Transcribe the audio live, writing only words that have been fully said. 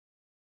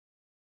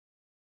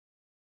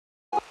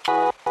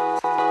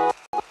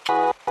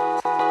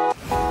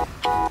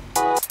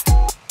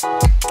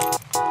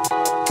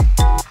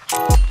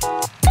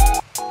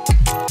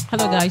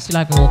guys, you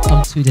live and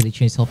welcome to the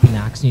Trains Helping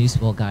Axe News.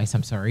 Well, guys,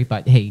 I'm sorry,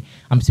 but hey,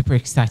 I'm super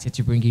excited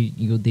to bring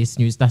you this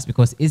news. That's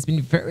because it's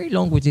been very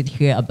long we did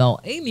hear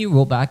about Amy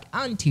Robach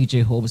and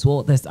T.J Holmes.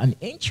 Well, there's an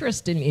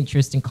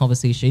interesting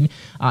conversation.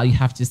 You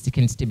have to stick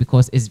and stay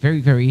because it's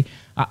very,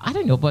 I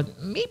don't know, but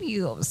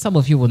maybe some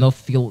of you will not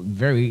feel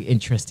very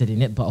interested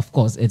in it. But of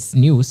course, it's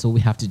new, so we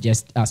have to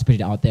just spread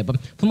it out there.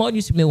 But for more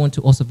news, you may want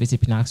to also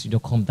visit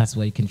pinaxu.com. That's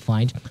where you can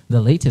find the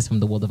latest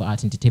from the world of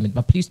art and entertainment.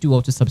 But please do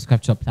also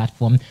subscribe to our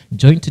platform.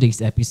 Join today's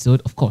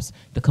episode. Of course,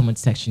 the comment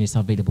section is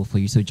available for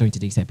you. So join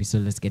today's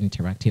episode. Let's get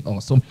interactive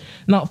also.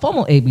 Now,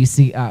 former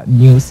ABC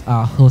News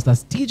host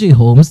as T.J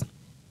Holmes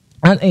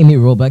and Amy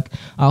Robach,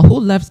 who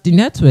left the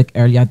network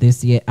earlier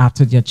this year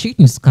after their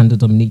cheating scandal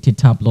dominated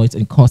tabloids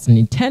and caused an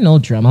internal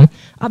drama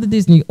at the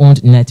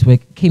Disney-owned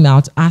network, came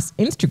out as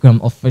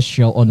Instagram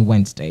official on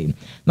Wednesday.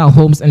 Now,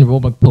 Holmes and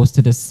Robach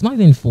posted a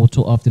smiling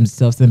photo of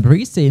themselves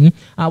embracing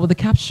with the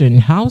caption,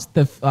 how's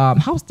this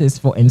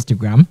for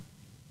Instagram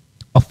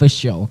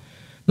official?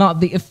 Now,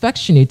 the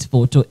affectionate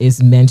photo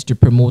is meant to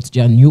promote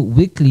their new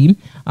weekly,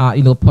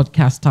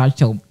 podcast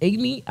titled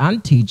Amy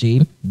and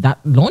TJ that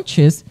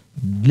launches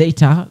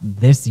later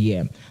this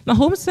year. Now,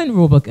 Holmes and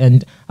Robach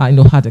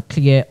had a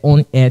clear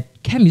on-air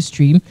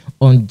chemistry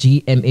on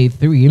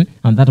GMA3,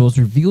 and that was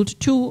revealed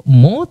to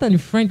more than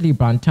friendly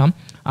banter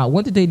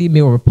when the Daily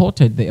Mail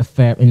reported the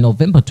affair in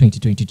November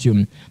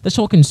 2022. The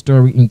shocking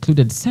story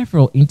included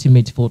several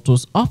intimate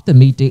photos of the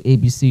midday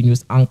ABC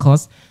News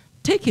anchors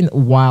taken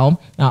while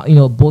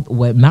both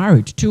were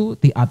married to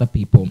the other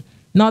people.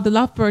 Now, the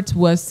lovebirds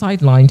were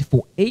sidelined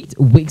for 8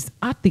 weeks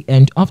at the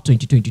end of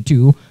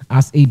 2022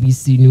 as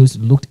ABC News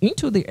looked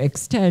into the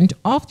extent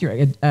of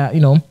their,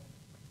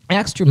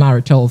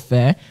 extramarital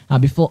affair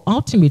before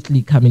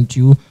ultimately coming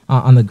to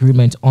an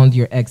agreement on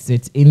their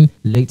exit in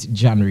late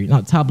January.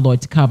 Now,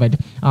 tabloids covered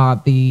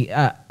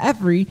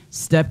every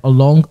step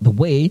along the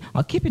way,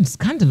 keeping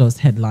scandalous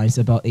headlines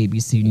about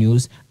ABC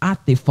News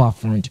at the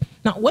forefront.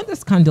 Now, when the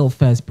scandal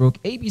first broke,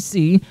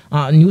 ABC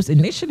News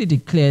initially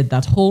declared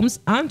that Holmes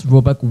and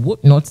Robach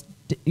would not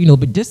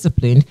be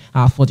disciplined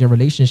for their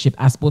relationship,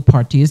 as both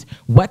parties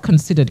were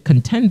considered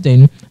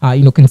consenting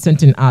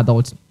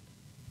adults.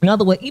 Now,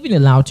 they were even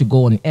allowed to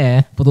go on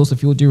air. For those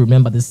of you who do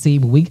remember, the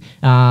same week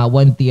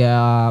when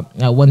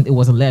it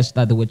was alleged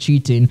that they were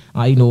cheating,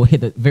 hit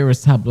the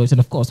various tabloids, and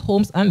of course,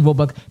 Holmes and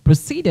Robach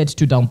proceeded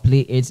to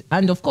downplay it,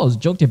 and of course,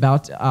 joked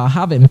about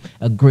having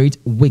a great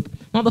week.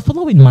 Now, the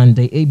following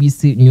Monday,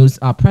 ABC News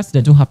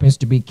president, who happens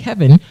to be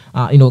Kevin,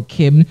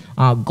 Kim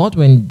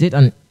Godwin, did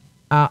an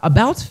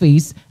about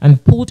face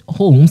and pulled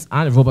Holmes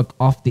and Robach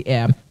off the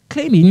air,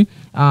 claiming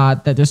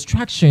that the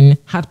distraction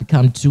had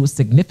become too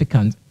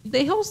significant.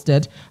 They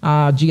hosted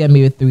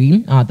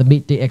GMA3, the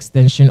midday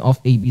extension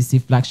of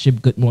ABC flagship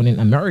Good Morning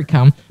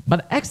America,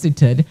 but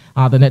exited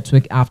the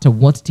network after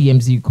what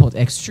TMZ called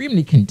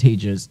extremely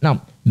contagious.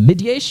 Now,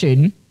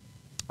 mediation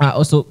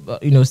also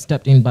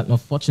stepped in, but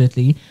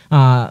unfortunately,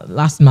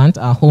 last month,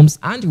 Holmes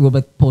and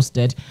Robach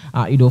posted,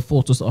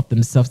 photos of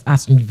themselves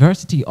at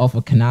University of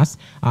Kansas,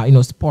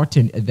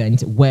 sporting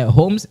event where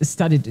Holmes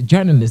studied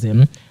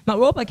journalism. Now,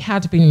 Robach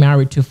had been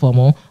married to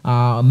former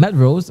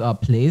Melrose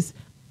Place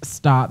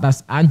star,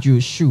 that's Andrew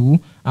Shue,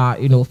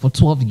 for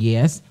 12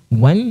 years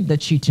when the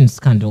cheating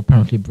scandal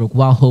apparently broke,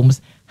 while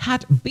Holmes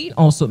had been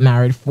also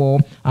married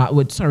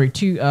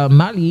to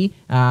Mali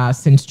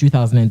since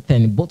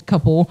 2010. Both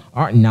couple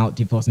are now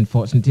divorced,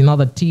 unfortunately. Now,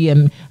 the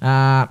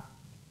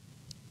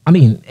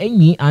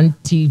Amy and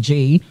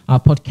TJ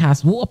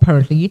podcast will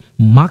apparently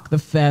mark the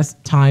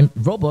first time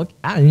Robach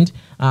and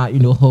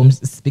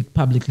Holmes speak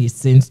publicly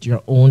since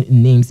their own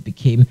names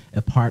became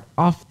a part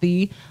of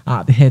the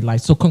headline.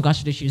 So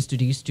congratulations to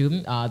these two.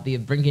 They're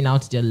bringing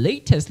out their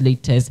latest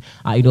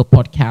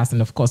podcast,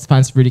 and of course,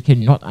 fans really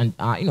cannot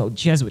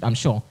cheers with. I'm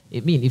sure.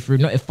 If you're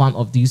not a fan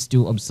of these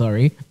two, I'm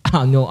sorry.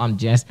 I know I'm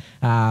just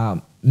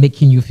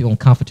making you feel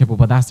uncomfortable,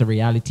 but that's the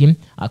reality.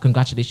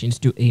 Congratulations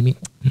to Amy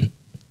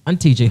and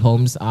T.J.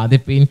 Holmes.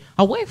 They've been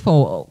away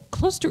for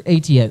close to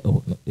 8 years.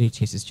 Oh, no, 8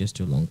 years is just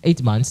too long.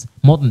 8 months,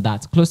 more than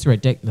that, close to a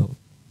decade. No,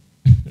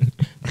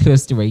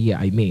 close to a year,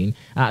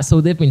 So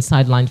they've been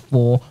sidelined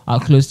for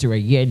close to a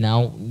year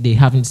now. They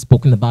haven't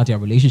spoken about their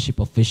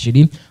relationship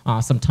officially.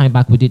 Some time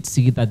back, we did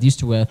see that these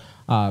two were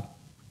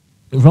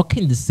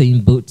rocking the same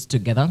boots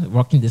together,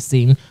 rocking the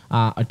same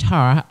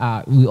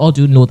attire. We all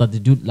do know that they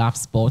do love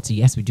sports.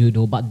 Yes, we do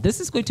know. But this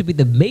is going to be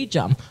the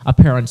major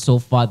appearance so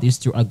far these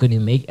two are going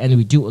to make, and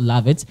we do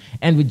love it.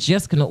 And we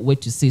just cannot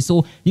wait to see.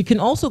 So you can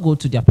also go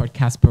to their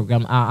podcast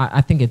program. I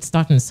think it's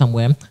starting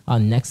somewhere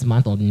next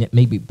month, or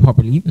maybe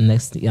probably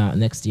next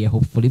year,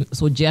 hopefully.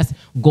 So just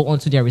go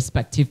onto their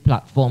respective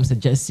platforms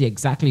and just see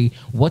exactly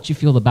what you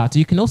feel about it.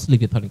 You can also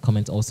leave your thought and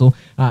comments also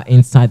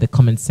inside the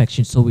comment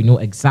section, so we know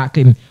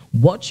exactly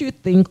what you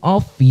think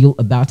or feel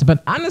about it.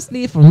 But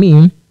honestly, for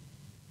me,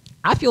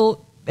 I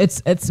feel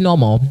it's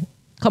normal.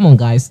 Come on,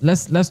 guys,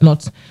 let's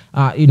not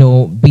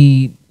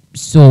be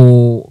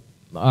so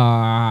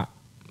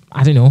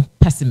I don't know,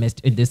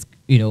 pessimist in this,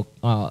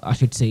 I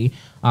should say,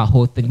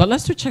 whole thing. But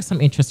let's check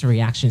some interesting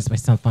reactions by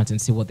some fans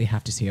and see what they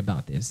have to say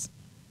about this.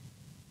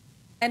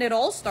 And it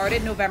all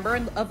started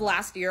November of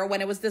last year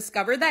when it was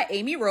discovered that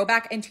Amy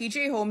Robach and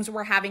T.J. Holmes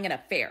were having an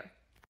affair.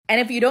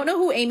 And if you don't know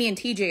who Amy and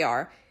T.J.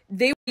 are,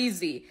 they were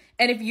crazy.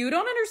 And if you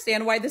don't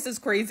understand why this is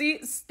crazy,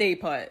 stay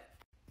put.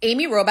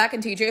 Amy Robach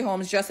and T.J.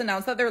 Holmes just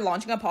announced that they're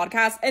launching a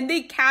podcast, and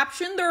they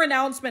captioned their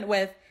announcement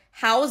with,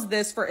 "How's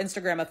this for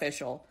Instagram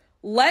official?"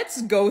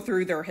 Let's go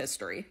through their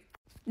history.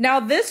 Now,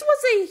 this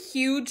was a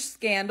huge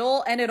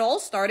scandal, and it all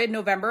started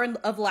November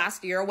of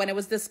last year when it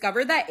was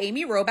discovered that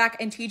Amy Robach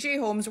and T.J.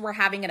 Holmes were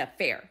having an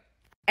affair.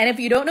 And if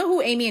you don't know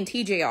who Amy and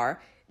T.J.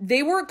 are,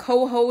 they were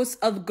co-hosts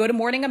of Good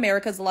Morning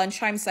America's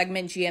lunchtime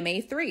segment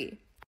GMA3.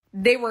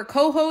 They were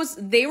co-hosts,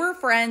 they were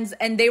friends,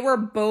 and they were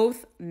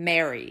both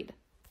married.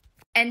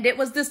 And it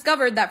was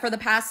discovered that for the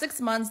past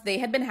 6 months, they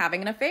had been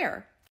having an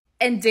affair.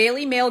 And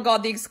Daily Mail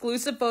got the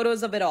exclusive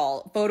photos of it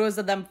all. Photos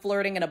of them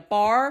flirting in a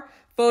bar,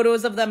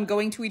 photos of them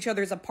going to each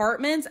other's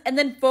apartments, and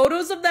then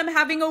photos of them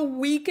having a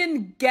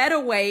weekend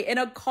getaway in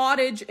a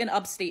cottage in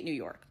upstate New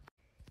York.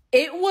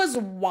 It was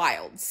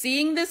wild.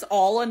 Seeing this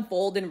all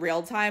unfold in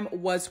real time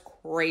was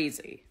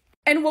crazy.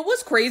 And what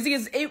was crazy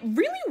is it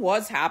really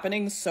was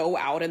happening so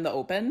out in the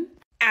open,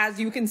 as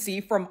you can see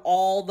from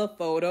all the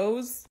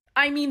photos.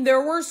 I mean,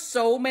 there were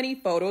so many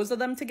photos of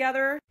them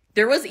together.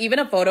 There was even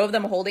a photo of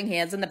them holding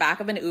hands in the back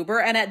of an Uber,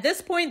 and at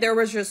this point, there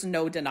was just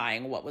no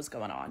denying what was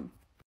going on.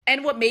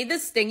 And what made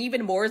this sting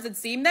even more is it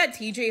seemed that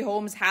T.J.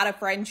 Holmes had a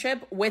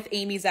friendship with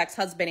Amy's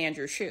ex-husband,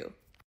 Andrew Shue.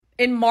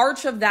 In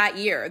March of that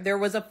year, there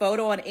was a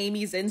photo on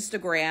Amy's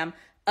Instagram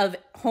of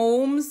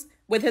Holmes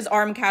with his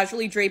arm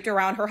casually draped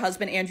around her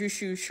husband, Andrew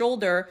Shue's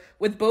shoulder,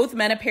 with both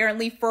men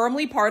apparently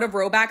firmly part of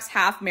Robach's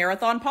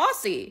half-marathon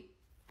posse.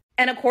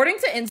 And according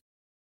to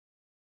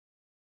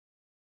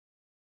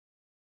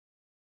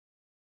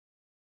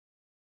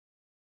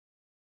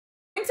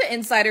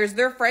insiders,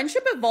 their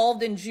friendship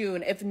evolved in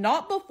June, if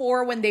not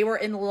before, when they were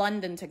in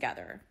London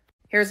together.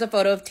 Here's a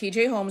photo of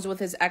T.J. Holmes with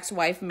his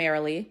ex-wife,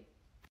 Marilee.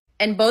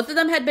 And both of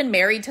them had been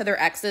married to their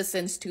exes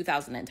since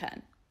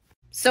 2010.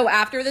 So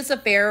after this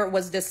affair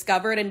was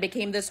discovered and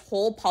became this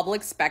whole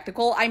public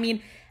spectacle, I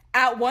mean,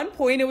 at one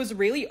point it was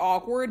really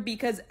awkward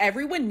because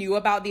everyone knew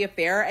about the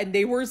affair and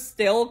they were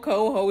still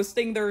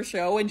co-hosting their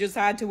show and just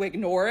had to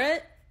ignore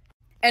it.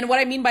 And what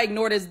I mean by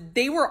ignore it is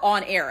they were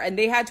on air and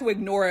they had to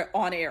ignore it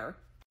on air.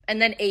 And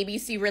then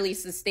ABC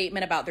released a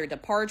statement about their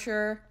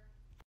departure.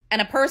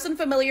 And a person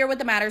familiar with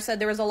the matter said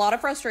there was a lot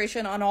of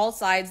frustration on all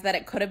sides that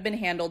it could have been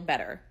handled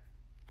better.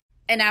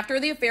 And after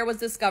the affair was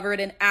discovered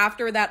and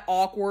after that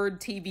awkward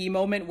TV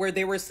moment where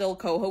they were still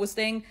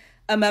co-hosting,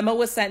 a memo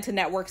was sent to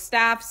network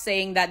staff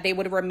saying that they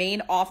would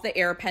remain off the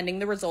air pending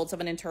the results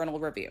of an internal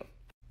review.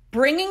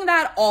 Bringing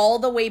that all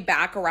the way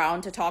back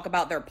around to talk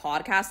about their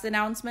podcast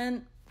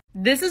announcement,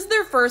 this is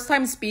their first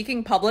time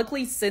speaking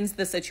publicly since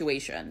the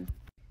situation.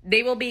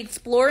 They will be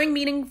exploring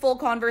meaningful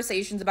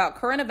conversations about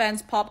current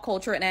events, pop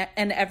culture,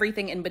 and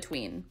everything in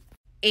between.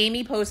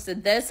 Amy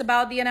posted this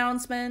about the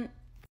announcement,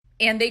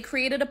 and they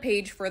created a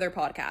page for their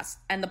podcast,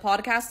 and the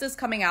podcast is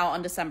coming out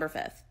on December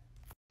 5th.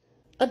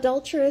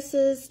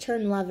 Adulteresses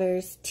turn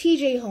lovers,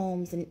 T.J.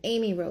 Holmes and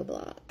Amy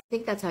Robach. I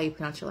think that's how you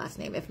pronounce your last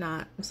name. If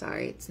not, I'm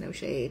sorry, it's no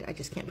shade. I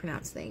just can't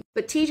pronounce things.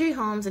 But T.J.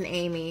 Holmes and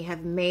Amy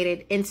have made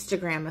it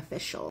Instagram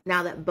official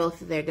now that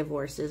both of their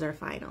divorces are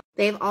final.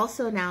 They've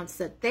also announced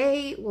that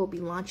they will be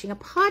launching a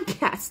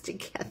podcast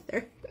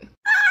together.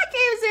 I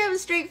can't even say it with a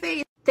straight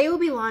face. They will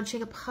be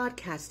launching a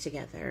podcast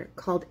together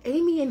called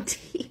Amy and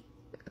T.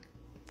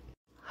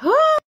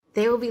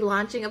 They will be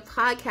launching a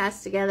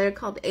podcast together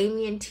called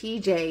Amy and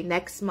TJ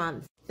next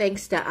month,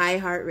 thanks to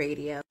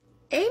iHeartRadio.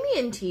 Amy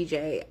and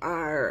TJ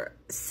are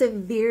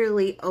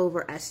severely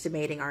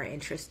overestimating our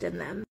interest in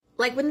them.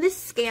 Like when this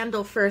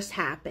scandal first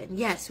happened,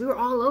 yes, we were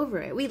all over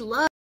it. We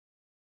loved